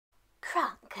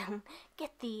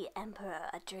Get the Emperor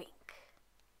a drink.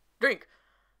 Drink.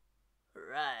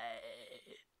 Right.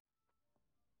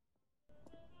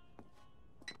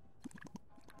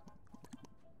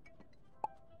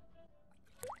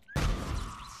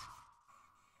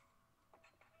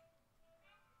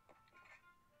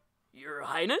 Your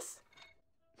Highness?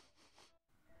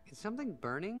 Is something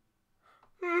burning?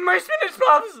 My spinach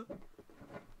puffs!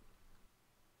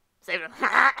 Save them.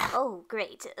 Oh,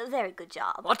 great. Very good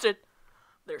job. Watch it.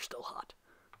 They're still hot.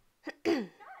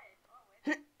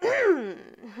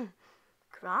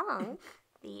 Kronk,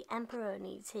 the Emperor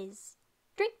needs his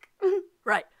drink.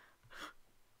 Right.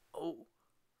 Oh,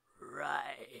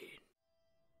 right.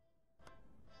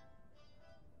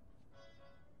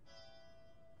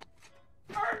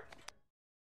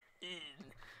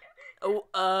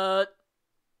 Oh,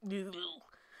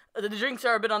 the drinks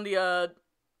are a bit on the,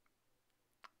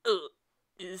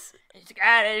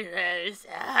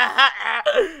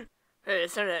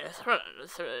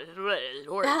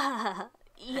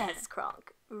 Yes,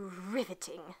 Kronk.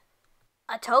 Riveting.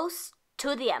 A toast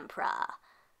to the Emperor.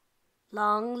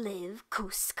 Long live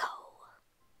Cusco.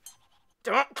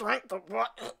 Don't drink the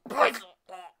poison.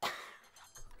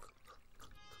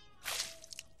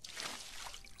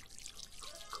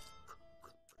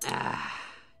 Ah,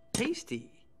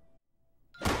 tasty.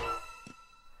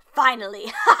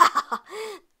 Finally.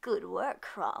 Good work,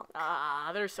 Kronk.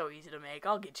 Ah, they're so easy to make.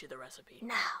 I'll get you the recipe.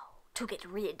 Now, to get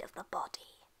rid of the body.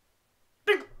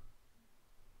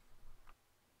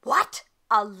 What?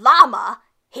 A llama?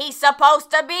 He's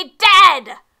supposed to be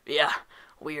dead! Yeah,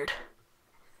 weird.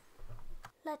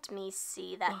 Let me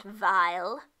see that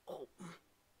vial. Oh.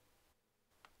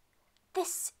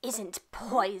 This isn't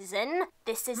poison.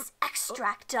 This is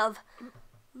extract of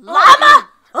llama!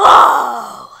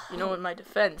 Oh! You know, in my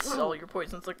defense, all your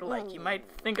poisons look alike. You might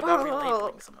think about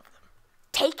relabeling some of them.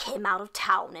 Take him out of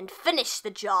town and finish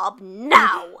the job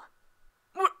now!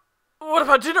 What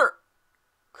about dinner?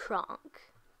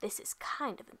 Kronk, this is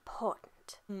kind of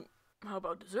important. How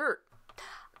about dessert?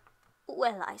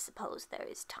 Well, I suppose there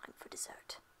is time for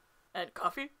dessert. And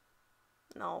coffee?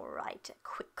 All right, a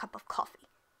quick cup of coffee.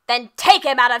 Then take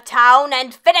him out of town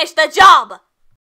and finish the job!